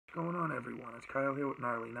What's going on, everyone? It's Kyle here with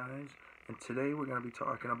Gnarly Knives, and today we're going to be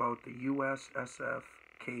talking about the USSF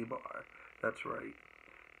Ka-bar. That's right,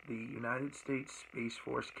 the United States Space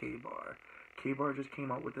Force Ka-bar. Ka-bar just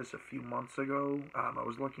came out with this a few months ago. I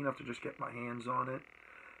was lucky enough to just get my hands on it.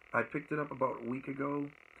 I picked it up about a week ago,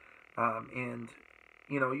 and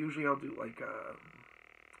usually I'll do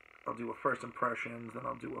a first impressions, then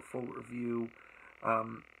I'll do a full review.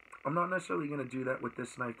 Um, I'm not necessarily going to do that with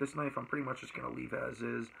this knife. This knife I'm pretty much just going to leave as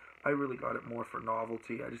is. I really got it more for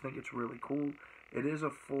novelty. I just think it's really cool. It is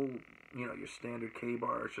a full, your standard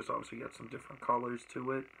Ka-bar. It's just obviously got some different colors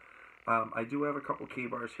to it. I do have a couple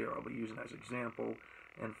Ka-bars here I'll be using as examples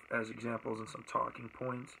and some talking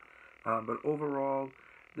points. But overall,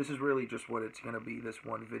 this is really just what it's going to be, this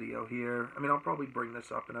one video here. I mean, I'll probably bring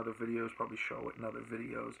this up in other videos, probably show it in other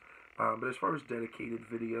videos. But as far as dedicated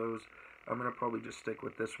videos, I'm going to probably just stick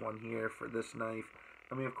with this one here for this knife.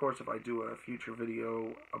 I mean, of course, if I do a future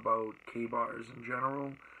video about Ka-bars in general,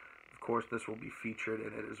 of course, this will be featured in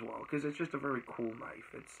it as well, because it's just a very cool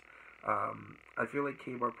knife. I feel like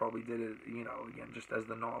Ka-bar probably did it, again, just as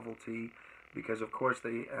the novelty, because of course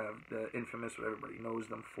they have the infamous, what everybody knows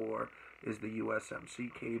them for, is the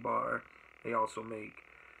USMC Ka-bar. They also make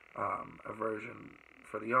a version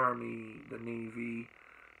for the Army, the Navy.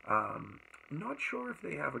 Not sure if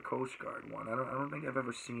they have a Coast Guard one. I don't think I've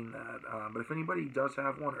ever seen that. But if anybody does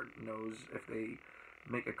have one or knows if they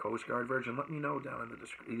make a Coast Guard version, let me know down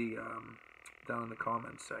in down in the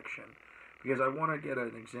comments section, because I want to get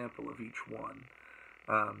an example of each one.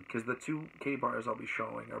 Because the two Ka-bars I'll be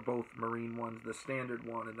showing are both Marine ones, the standard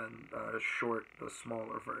one, and then the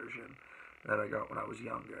smaller version that I got when I was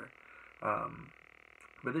younger.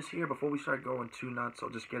 But this here, before we start going too nuts, I'll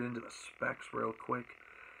just get into the specs real quick.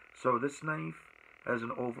 So this knife has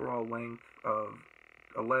an overall length of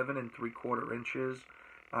 11 and 3/4 inches.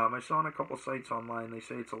 I saw on a couple sites online, they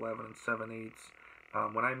say it's 11 and 7/8.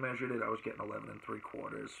 When I measured it, I was getting 11 and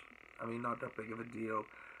 3/4. I mean, not that big of a deal.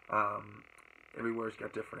 Everywhere's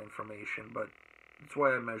got different information, but that's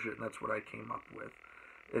why I measured it, and that's what I came up with.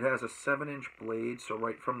 It has a 7-inch blade, so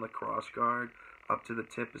right from the cross guard up to the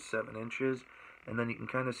tip is 7 inches. And then you can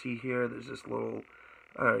kind of see here, there's this little,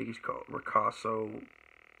 you call it ricasso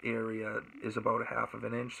area, is about a 1/2 of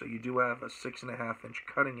an inch. So you do have a 6.5-inch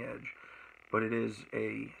cutting edge, but it is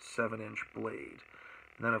a 7-inch blade.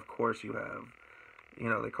 And then of course you have,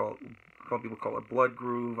 some people call it blood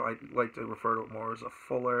groove. I like to refer to it more as a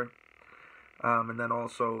fuller. And then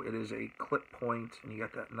also it is a clip point, and you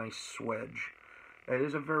got that nice swedge. It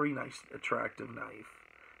is a very nice, attractive knife.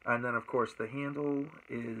 And then of course the handle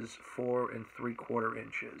is 4 3/4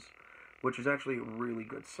 inches, which is actually a really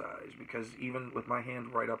good size, because even with my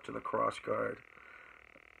hand right up to the cross guard,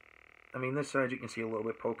 I mean, this side you can see a little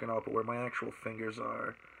bit poking out, but where my actual fingers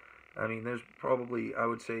are, I mean, there's probably, I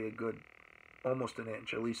would say, a good almost an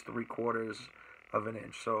inch, at least 3/4 of an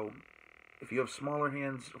inch. So if you have smaller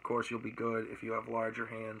hands, of course you'll be good. If you have larger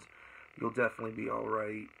hands, you'll definitely be all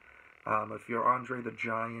right. If you're Andre the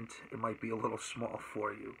Giant, it might be a little small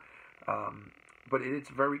for you. But it's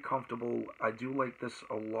very comfortable. I do like this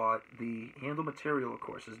a lot. The handle material, of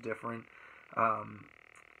course, is different.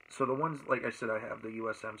 So the ones, like I said, I have the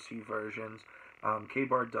USMC versions.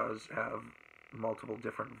 Ka-bar does have multiple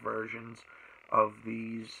different versions of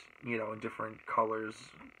these, in different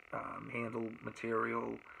colors, handle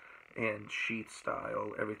material, and sheath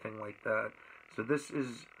style, everything like that. So this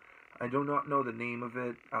is, I do not know the name of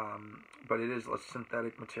it, but it is a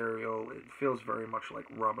synthetic material. It feels very much like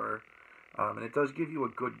rubber, and it does give you a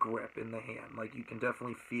good grip in the hand. Like, you can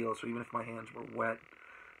definitely feel, so even if my hands were wet,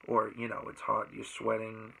 or, it's hot, you're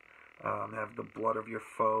sweating, have the blood of your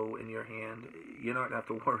foe in your hand, you're not going to have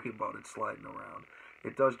to worry about it sliding around.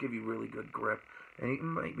 It does give you really good grip, and you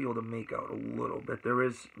might be able to make out a little bit. There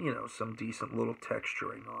is, some decent little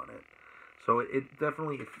texturing on it. So it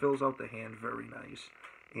definitely, it fills out the hand very nice,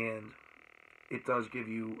 and it does give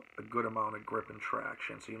you a good amount of grip and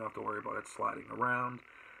traction, so you don't have to worry about it sliding around,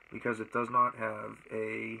 because it does not have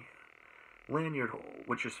a lanyard hole,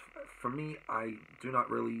 which is, for me, I do not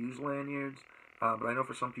really use lanyards, but I know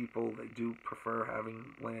for some people they do prefer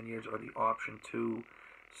having lanyards, or the option to.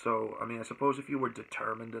 So, I mean, I suppose if you were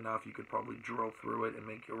determined enough, you could probably drill through it and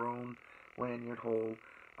make your own lanyard hole.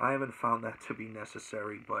 I haven't found that to be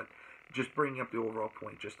necessary, but just bringing up the overall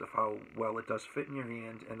point just of how well it does fit in your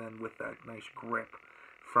hand, and then with that nice grip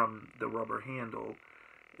from the rubber handle,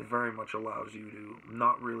 it very much allows you to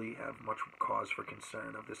not really have much cause for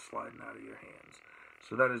concern of this sliding out of your hands.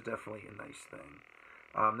 So that is definitely a nice thing.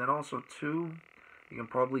 Then also, too, you can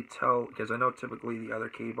probably tell, because I know typically the other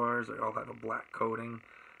Ka-bars, they all have a black coating.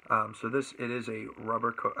 So it is a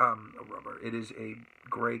it is a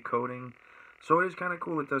gray coating. So it is kind of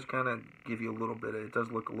cool. It does kind of give you a little bit. It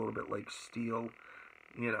does look a little bit like steel,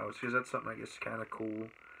 because that's something I guess kind of cool.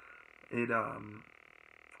 It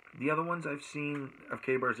The other ones I've seen of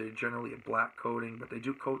Ka-bars, they're generally a black coating, but they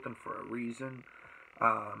do coat them for a reason.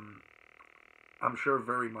 I'm sure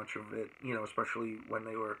very much of it, especially when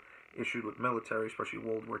they were issued with military, especially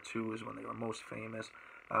World War II is when they were most famous.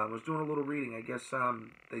 I was doing a little reading. I guess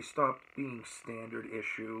they stopped being standard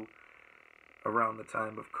issue around the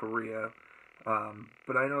time of Korea.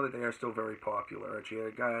 But I know that they are still very popular. Actually,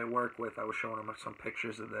 a guy I work with, I was showing him some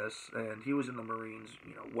pictures of this, and he was in the Marines,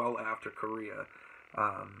 well after Korea.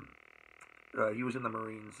 He was in the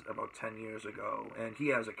Marines about 10 years ago, and he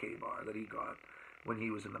has a Ka-bar that he got when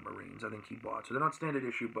he was in the Marines. I think he bought. So they're not standard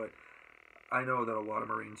issue, but I know that a lot of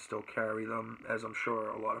Marines still carry them, as I'm sure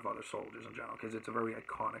a lot of other soldiers in general, because it's a very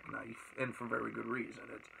iconic knife, and for very good reason.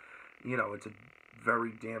 It's a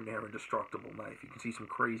very damn near indestructible knife. You can see some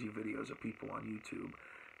crazy videos of people on YouTube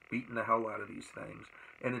beating the hell out of these things,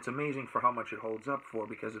 and it's amazing for how much it holds up for,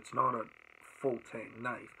 because it's not a full tang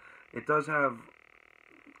knife. It does have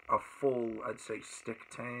a full, I'd say, stick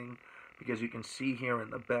tang, because you can see here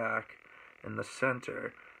in the back, in the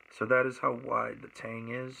center, so that is how wide the tang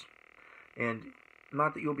is. And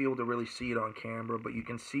not that you'll be able to really see it on camera, but you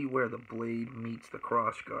can see where the blade meets the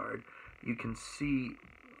cross guard. You can see,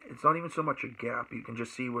 it's not even so much a gap, you can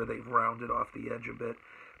just see where they've rounded off the edge a bit.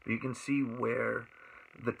 But you can see where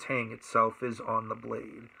the tang itself is on the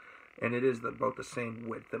blade. And it is about the same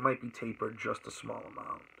width. It might be tapered just a small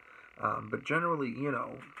amount. But generally,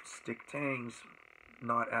 stick tangs,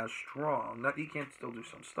 not as strong. Not, you can't still do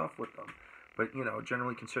some stuff with them. But,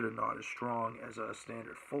 generally considered not as strong as a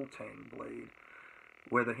standard full tang blade,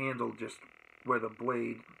 where the handle where the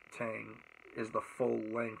blade tang is the full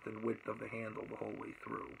length and width of the handle the whole way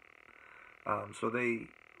through. So they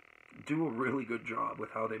do a really good job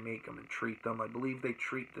with how they make them and treat them. I believe they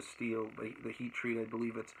treat the steel, the heat treat, I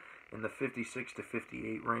believe it's in the 56 to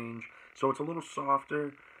 58 range. So it's a little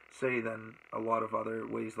softer, say, than a lot of other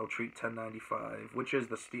ways they'll treat 1095, which is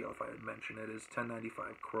the steel, if I had mentioned it, is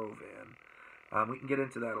 1095 Crovan. We can get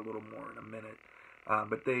into that a little more in a minute.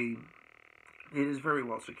 But it is very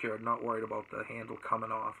well secured, not worried about the handle coming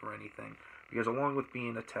off or anything. Because along with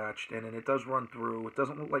being attached in, and it does run through, it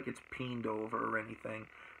doesn't look like it's peened over or anything.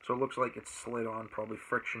 So it looks like it's slid on, probably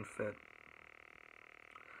friction fit.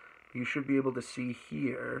 You should be able to see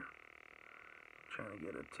here, I'm trying to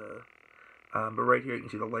get it to, but right here you can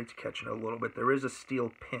see the light's catching it a little bit. There is a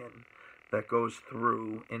steel pin that goes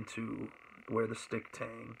through into where the stick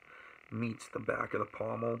tang meets the back of the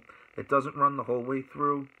pommel. It doesn't run the whole way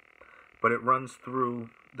through, but it runs through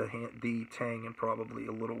the tang and probably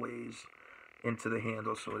a little ways into the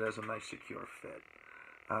handle, so it has a nice secure fit.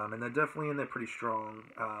 And they're definitely in there pretty strong.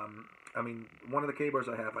 I mean, one of the Ka-bars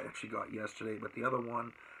I have I actually got yesterday, but the other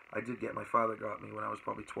one I did get, my father got me when I was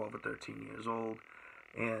probably 12 or 13 years old,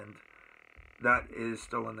 and that is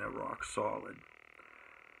still in there rock solid.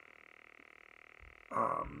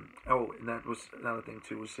 And that was another thing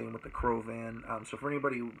too, was same with the Crovan. So for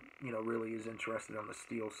anybody who, really is interested on the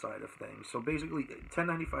steel side of things. So basically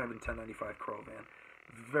 1095 and 1095 Crovan,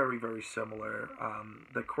 very, very similar.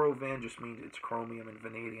 The Crovan just means it's chromium and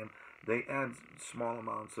vanadium. They add small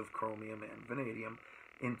amounts of chromium and vanadium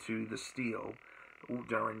into the steel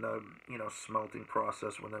during the, smelting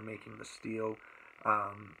process when they're making the steel.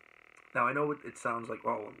 Now, I know it sounds like,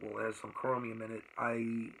 well, it has some chromium in it.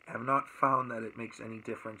 I have not found that it makes any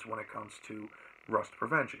difference when it comes to rust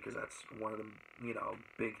prevention, because that's one of the,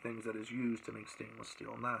 big things that is used to make stainless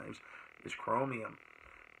steel knives is chromium.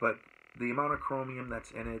 But the amount of chromium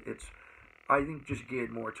that's in it, it's, I think, just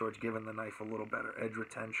geared more towards giving the knife a little better edge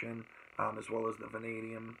retention, as well as the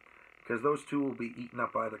vanadium, because those two will be eaten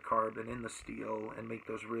up by the carbon in the steel and make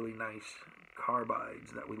those really nice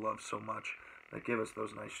carbides that we love so much, that give us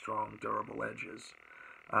those nice, strong, durable edges.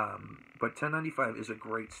 But 1095 is a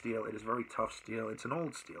great steel. It is very tough steel. It's an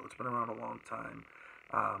old steel. It's been around a long time.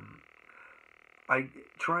 I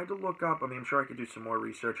tried to look up, I'm sure I could do some more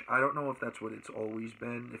research. I don't know if that's what it's always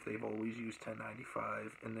been, if they've always used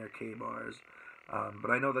 1095 in their Ka-bars. But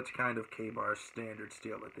I know that's kind of Ka-bar's standard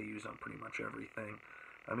steel that they use on pretty much everything.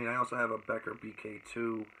 I also have a Becker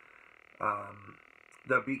BK2.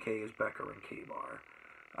 The BK is Becker and Ka-bar.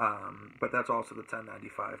 But that's also the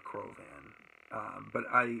 1095 Crovan. But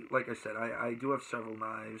like I said, I do have several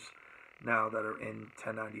knives now that are in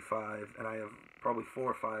 1095, and I have probably 4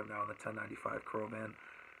 or 5 now in the 1095 Crovan.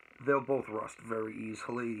 They'll both rust very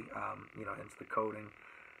easily, hence the coating.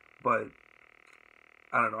 But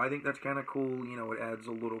I don't know, I think that's kind of cool. It adds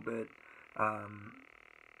a little bit.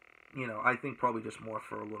 I think probably just more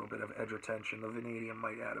for a little bit of edge retention. The vanadium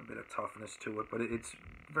might add a bit of toughness to it, but it's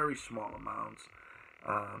very small amounts.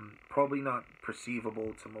 Probably not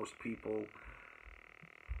perceivable to most people.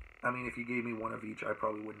 I mean, if you gave me one of each, I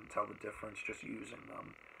probably wouldn't tell the difference just using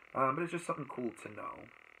them. But it's just something cool to know.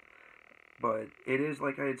 But it is,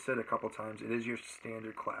 like I had said a couple times, it is your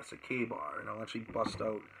standard classic Ka-bar. And I'll actually bust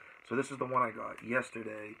out. So this is the one I got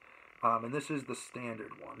yesterday. And this is the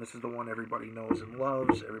standard one. This is the one everybody knows and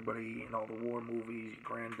loves. Everybody in all the war movies, your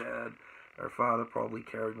granddad or father probably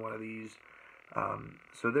carried one of these.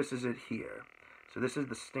 So this is it here. So this is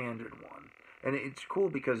the standard one. And it's cool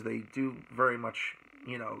because they do very much,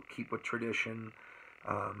 keep with tradition.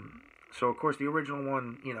 So, of course, the original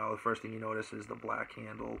one, the first thing you notice is the black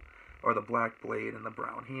handle, or the black blade and the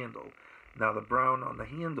brown handle. Now, the brown on the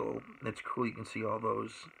handle, it's cool. You can see all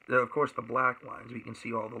those, of course, the black lines. But you can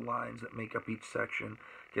see all the lines that make up each section.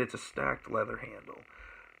 It's a stacked leather handle.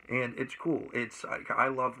 And it's cool. I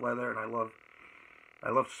love leather, and I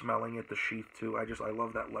love smelling it, the sheath, too. I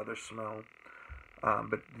love that leather smell.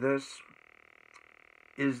 But this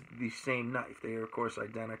is the same knife. They are, of course,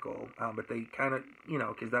 identical, but they kind of,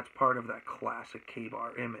 because that's part of that classic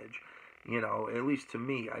Ka-bar image, at least to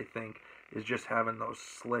me, I think, is just having those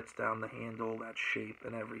slits down the handle, that shape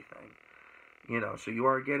and everything, so you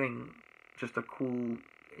are getting just a cool,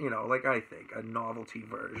 like I think, a novelty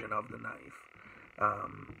version of the knife.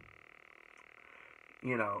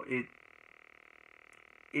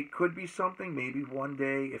 It could be something, maybe one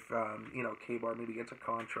day, if, Ka-bar maybe gets a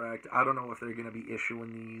contract. I don't know if they're going to be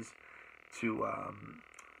issuing these to,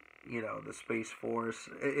 the Space Force.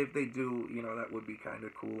 If they do, that would be kind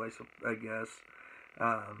of cool, I guess.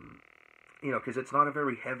 Because it's not a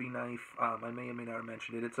very heavy knife. I may or may not have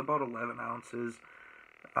mentioned it. It's about 11 ounces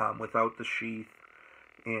without the sheath.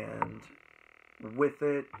 And with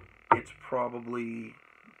it, it's probably,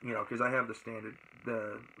 because I have the standard,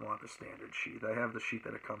 not the standard sheath. I have the sheath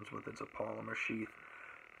that it comes with. It's a polymer sheath.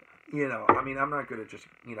 I mean, I'm not good at just,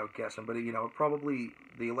 guessing, but, probably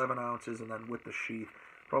the 11 ounces and then with the sheath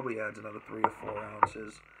probably adds another 3 or 4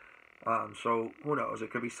 ounces. So, who knows?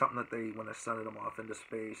 It could be something that when they're sending them off into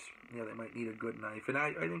space, they might need a good knife. And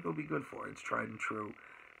I think it'll be good for it. It's tried and true.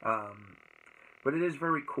 But it is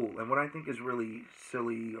very cool. And what I think is really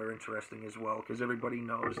silly or interesting as well, because everybody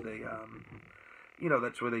knows they,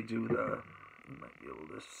 that's where they do you might be able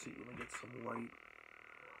to see. Let me get some light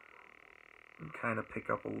and kind of pick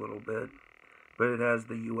up a little bit. But it has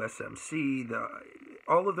the USMC.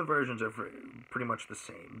 All of the versions are pretty much the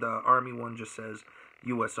same. The Army one just says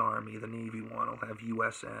U.S. Army. The Navy one will have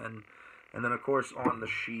USN. And then, of course, on the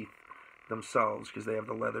sheath themselves, because they have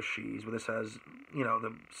the leather sheaths, but this has,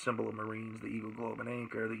 the symbol of Marines, the Eagle, Globe, and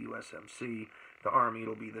Anchor, the USMC. The Army,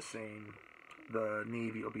 it'll be the same. The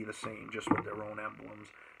Navy will be the same, just with their own emblems.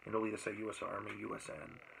 It'll either say U.S. Army,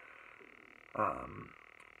 USN.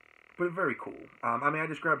 But very cool. I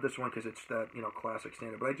just grabbed this one because it's that, classic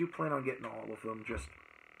standard. But I do plan on getting all of them just,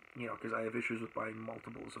 because I have issues with buying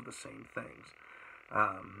multiples of the same things.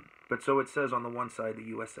 But so it says on the one side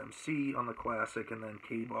the USMC on the classic, and then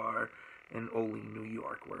Ka-bar in Ole, New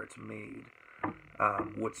York, where it's made.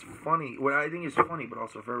 What's funny, what I think is funny but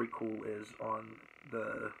also very cool, is on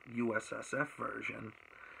the USSF version,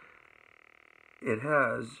 it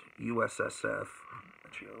has USSF.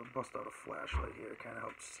 Actually, I'll bust out a flashlight here. It kind of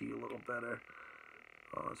helps see a little better.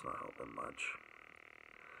 Oh, it's not helping much.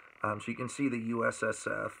 So you can see the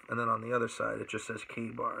USSF, and then on the other side it just says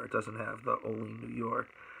Ka-bar. It doesn't have the Ole, New York.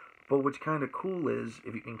 But what's kind of cool is,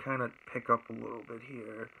 if you can kind of pick up a little bit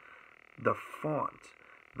here, the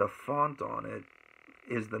font on it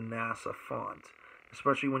is the NASA font.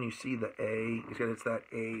 Especially when you see the A, because it's that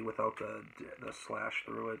A without the slash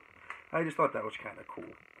through it. I just thought that was kind of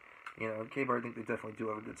cool. Ka-bar, I think they definitely do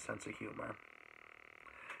have a good sense of humor.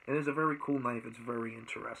 It is a very cool knife. It's very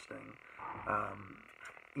interesting.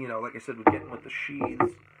 Like I said, we're getting with the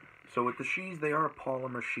sheaths. So with the sheaths, they are a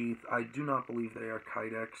polymer sheath. I do not believe they are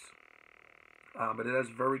Kydex. But it has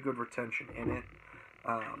very good retention in it.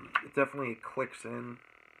 It definitely clicks in.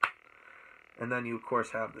 And then you, of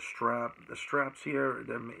course, have the strap. The straps here,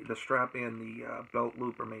 the strap and the belt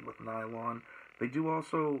loop are made with nylon. They do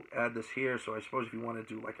also add this here, so I suppose if you want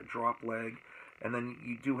to do like a drop leg, and then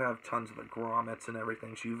you do have tons of the grommets and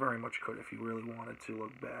everything, so you very much could, if you really wanted to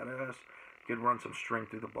look badass, you could run some string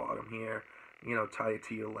through the bottom here, tie it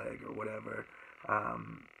to your leg or whatever.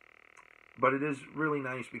 But it is really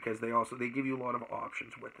nice because they give you a lot of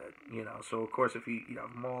options with it, So, of course, if you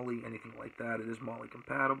have Molly, anything like that, it is Molly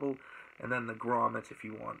compatible. And then the grommets, if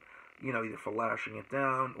you want, either for lashing it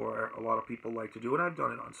down, or a lot of people like to do, and I've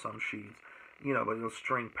done it on some sheaths, but you'll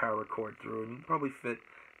string paracord through, and you can probably fit,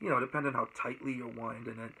 depending how tightly you're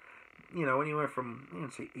winding it, anywhere from,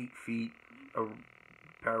 say 8 feet a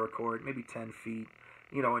paracord, maybe 10 feet,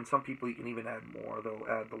 and some people you can even add more. They'll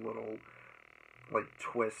add the little, like,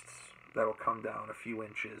 twists that'll come down a few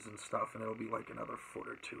inches and stuff, and it'll be like another foot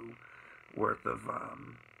or two worth of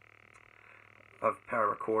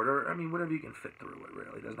paracord, or, I mean, whatever you can fit through it,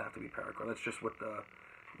 really. It doesn't have to be paracord. That's just what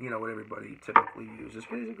what everybody typically uses.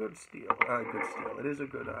 It is a good steel. It is a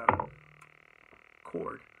good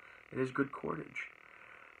cord. It is good cordage.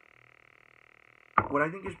 What I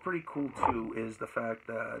think is pretty cool, too, is the fact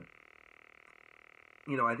that,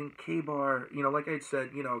 I think Ka-bar, like I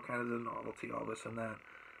said, kind of the novelty, all this and that.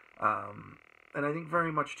 And I think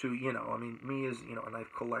very much, too, I mean, me as, a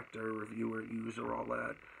knife collector, reviewer, user, all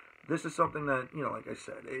that. This is something that, like I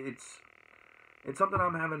said, it's something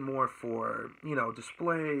I'm having more for,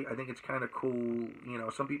 display. I think it's kind of cool.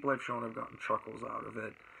 Some people I've shown have gotten chuckles out of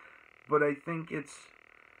it. But I think it's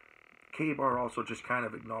Ka-bar also just kind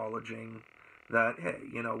of acknowledging that, hey,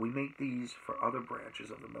 we make these for other branches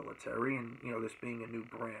of the military, and, this being a new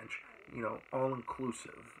branch,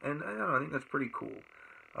 all-inclusive. And, I think that's pretty cool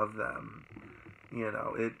of them.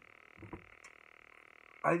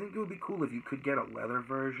 I think it would be cool if you could get a leather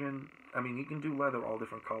version. I mean, you can do leather all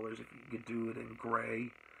different colors. If you could do it in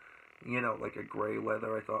gray, like a gray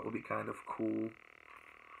leather, I thought would be kind of cool.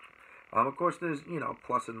 Of course, there's,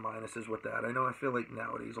 plus and minuses with that. I feel like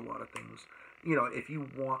nowadays a lot of things, if you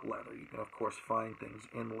want leather, you can, of course, find things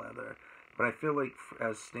in leather. But I feel like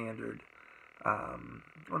as standard, well,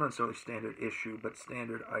 not necessarily standard issue, but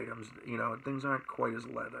standard items, things aren't quite as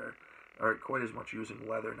leather, or quite as much using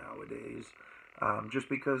leather nowadays. Just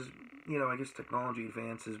because, I guess technology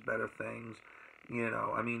advances better things.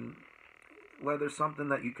 I mean, leather's something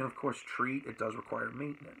that you can, of course, treat. It does require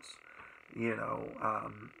maintenance.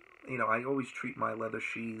 I always treat my leather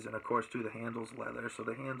sheaths, and of course, too, the handle's leather, so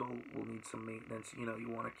the handle will need some maintenance. You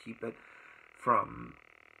want to keep it from,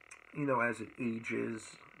 as it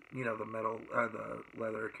ages, the metal, the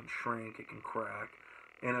leather can shrink, it can crack,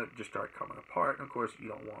 and it just start coming apart, and of course, you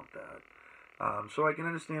don't want that. So I can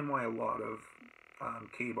understand why a lot of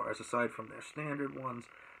Ka-bars, aside from their standard ones,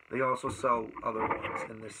 they also sell other ones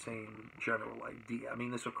in the same general idea. I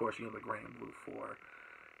mean, this, of course, the gray and blue for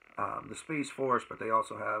the Space Force, but they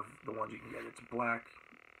also have the ones you can get. It's black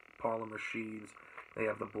polymer sheaths. They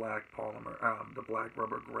have the black polymer, the black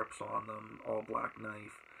rubber grips on them, all black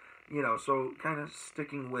knife. So kind of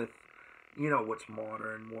sticking with, what's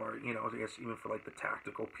modern, more, I guess even for like the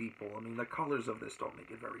tactical people. I mean, the colors of this don't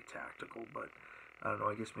make it very tactical, but I don't know,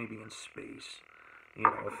 I guess maybe in space,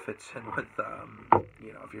 it fits in with,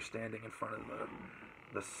 if you're standing in front of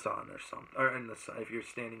the sun or something, or in the sun, if you're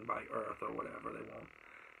standing by Earth or whatever, they won't.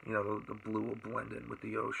 The blue will blend in with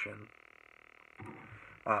the ocean.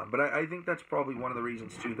 But I think that's probably one of the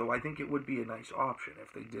reasons, too, though I think it would be a nice option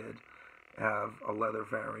if they did have a leather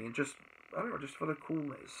variant, just, I don't know, just for the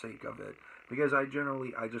coolness sake of it. Because I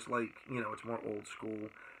just like, it's more old school.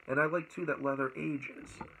 And I like, too, that leather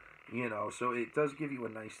ages, so it does give you a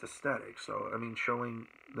nice aesthetic. So, I mean, showing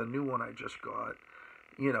the new one I just got,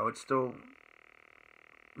 it's still,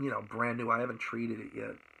 brand new. I haven't treated it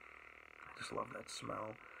yet. I just love that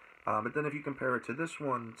smell. But then if you compare it to this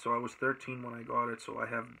one, so I was 13 when I got it, so I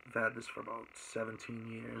have had this for about 17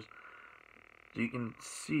 years. So you can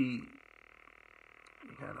see,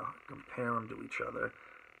 you kind of compare them to each other,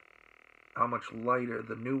 how much lighter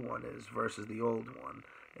the new one is versus the old one.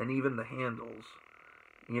 And even the handles,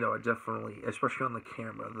 are definitely, especially on the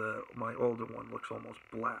camera, my older one looks almost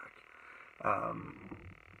black.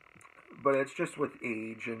 But it's just with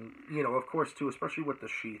age, and, of course, too, especially with the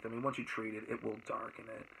sheath. I mean, once you treat it, it will darken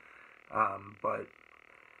it. But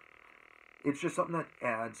it's just something that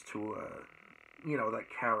adds to that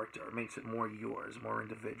character. It makes it more yours, more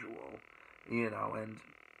individual, and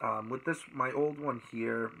with this, my old one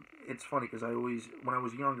here, it's funny because when I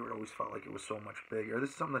was younger, it always felt like it was so much bigger.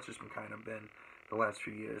 This is something that's just been the last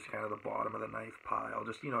few years, kind of the bottom of the knife pile.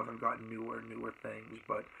 Just, I've gotten newer things,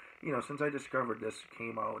 but, since I discovered this,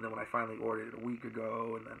 came out, and then when I finally ordered it a week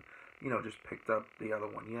ago, and then, just picked up the other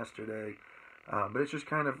one yesterday. But it's just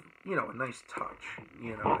kind of, a nice touch,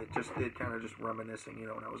 it kind of just reminiscing,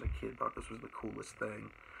 when I was a kid, thought this was the coolest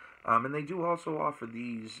thing. And they do also offer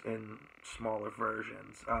these in smaller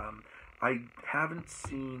versions. I haven't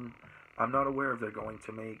seen, I'm not aware if they're going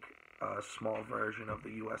to make a small version of the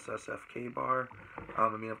USSF Ka-bar. I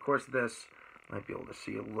mean, of course, this, might be able to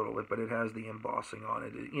see a little bit, but it has the embossing on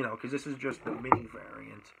it, because this is just the mini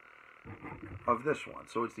variant of this one.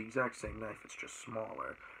 So it's the exact same knife, it's just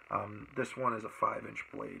smaller. This one is a 5-inch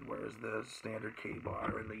blade, whereas the standard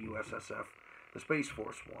Ka-bar and the USSF, the Space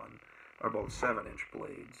Force one, are both 7-inch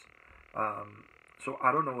blades. So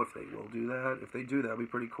I don't know if they will do that. If they do, that'd be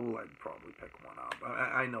pretty cool. I'd probably pick one up.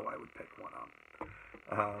 I know I would pick one up.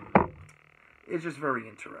 It's just very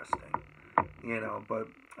interesting, but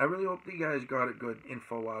I really hope that you guys got a good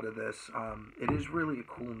info out of this. It is really a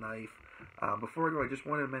cool knife. Before I go, I just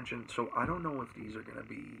wanted to mention, so I don't know if these are going to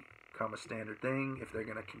become a standard thing, if they're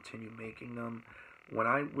going to continue making them. When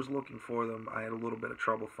I was looking for them, I had a little bit of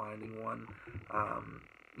trouble finding one.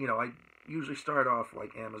 I usually start off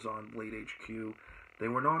like Amazon, Blade HQ. They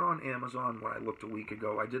were not on Amazon when I looked a week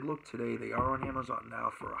ago. I did look today. They are on Amazon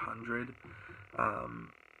now for $100.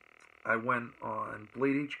 I went on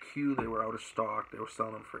Blade HQ. They were out of stock. They were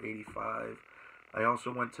selling them for $85. I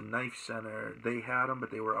also went to Knife Center. They had them, but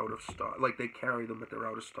they were out of stock. Like, they carried them, but they were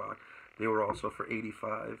out of stock. They were also for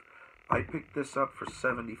 $85. I picked this up for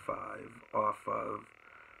 $75 off of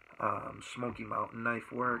Smoky Mountain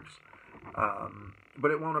Knife Works. But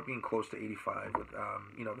it wound up being close to $85 with,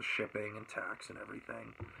 the shipping and tax and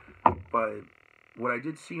everything. But what I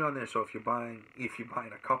did see on there, so if you're buying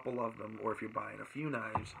a couple of them, or if you're buying a few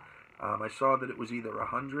knives, I saw that it was either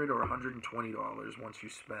 $100 or $120 once you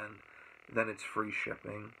spend. Then it's free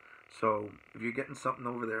shipping. So if you're getting something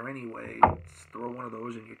over there anyway, throw one of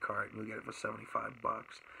those in your cart and you'll get it for $75.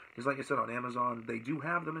 Because like I said, on Amazon, they do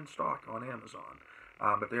have them in stock on Amazon,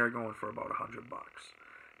 but they are going for about $100.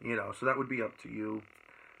 So that would be up to you.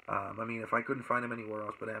 If I couldn't find them anywhere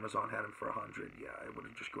else, but Amazon had them for $100, yeah, I would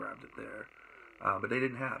have just grabbed it there. But they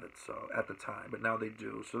didn't have it so at the time, but now they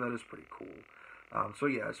do. So that is pretty cool.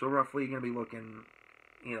 So roughly you're gonna be looking,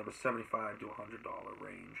 the $75 to $100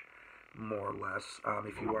 range, more or less,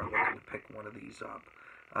 if you are looking to pick one of these up.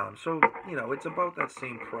 It's about that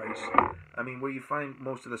same price. Where you find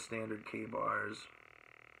most of the standard Ka-bars,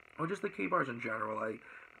 or just the Ka-bars in general,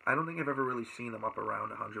 I don't think I've ever really seen them up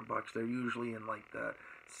around $100. They're usually in like the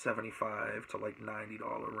 $75 to like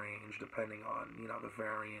 $90 range, depending on, the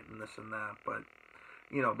variant and this and that. But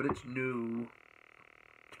it's new.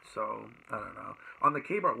 So, I don't know. On the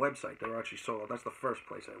Ka-bar website, they were actually sold out. That's the first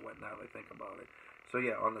place I went now that I think about it. So,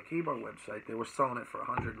 yeah, on the Ka-bar website, they were selling it for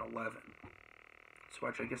 $111. So,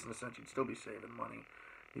 actually, I guess in a sense, you'd still be saving money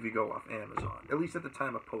if you go off Amazon. At least at the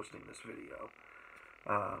time of posting this video.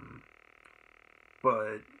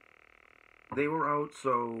 But they were out,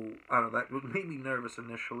 so, I don't know, that made me nervous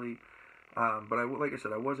initially. But like I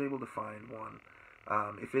said, I was able to find one.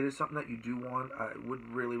 If it is something that you do want, I would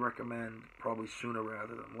really recommend probably sooner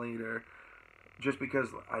rather than later, just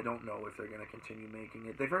because I don't know if they're going to continue making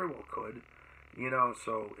it. They very well could,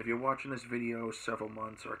 so if you're watching this video several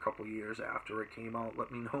months or a couple years after it came out,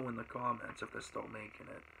 let me know in the comments if they're still making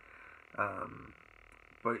it.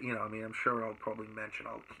 But, I'm sure I'll probably mention,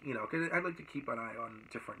 because I'd like to keep an eye on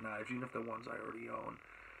different knives, even if they're ones I already own.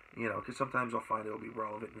 Because sometimes I'll find it'll be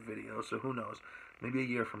relevant in videos, so who knows. Maybe a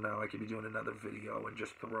year from now I could be doing another video and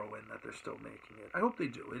just throw in that they're still making it. I hope they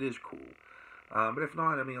do. It is cool. But if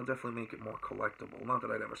not, I'll definitely make it more collectible. Not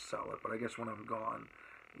that I'd ever sell it, but I guess when I'm gone,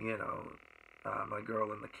 my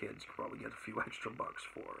girl and the kids could probably get a few extra bucks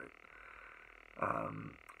for it.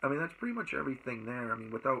 That's pretty much everything there.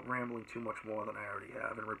 Without rambling too much more than I already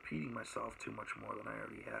have and repeating myself too much more than I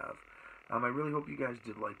already have. I really hope you guys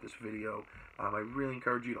did like this video. I really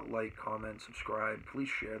encourage you to like, comment, subscribe. Please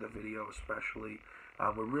share the video especially.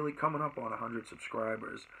 We're really coming up on 100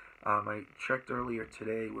 subscribers. I checked earlier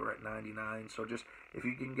today, we're at 99. So just, if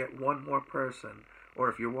you can get one more person, or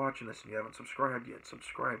if you're watching this and you haven't subscribed yet,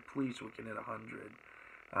 subscribe please so we can hit 100.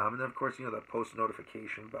 And then of course, that post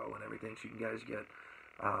notification bell and everything, so you guys get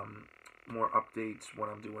more updates when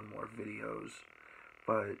I'm doing more videos.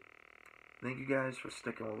 But thank you guys for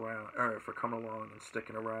sticking around, or for coming along and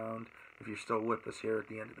sticking around. If you're still with us here at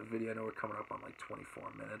the end of the video, I know we're coming up on like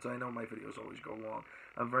 24 minutes. I know my videos always go long.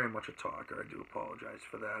 I'm very much a talker. I do apologize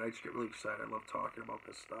for that. I just get really excited. I love talking about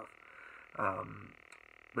this stuff.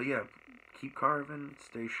 But yeah, keep carving,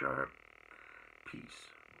 stay sharp. Peace.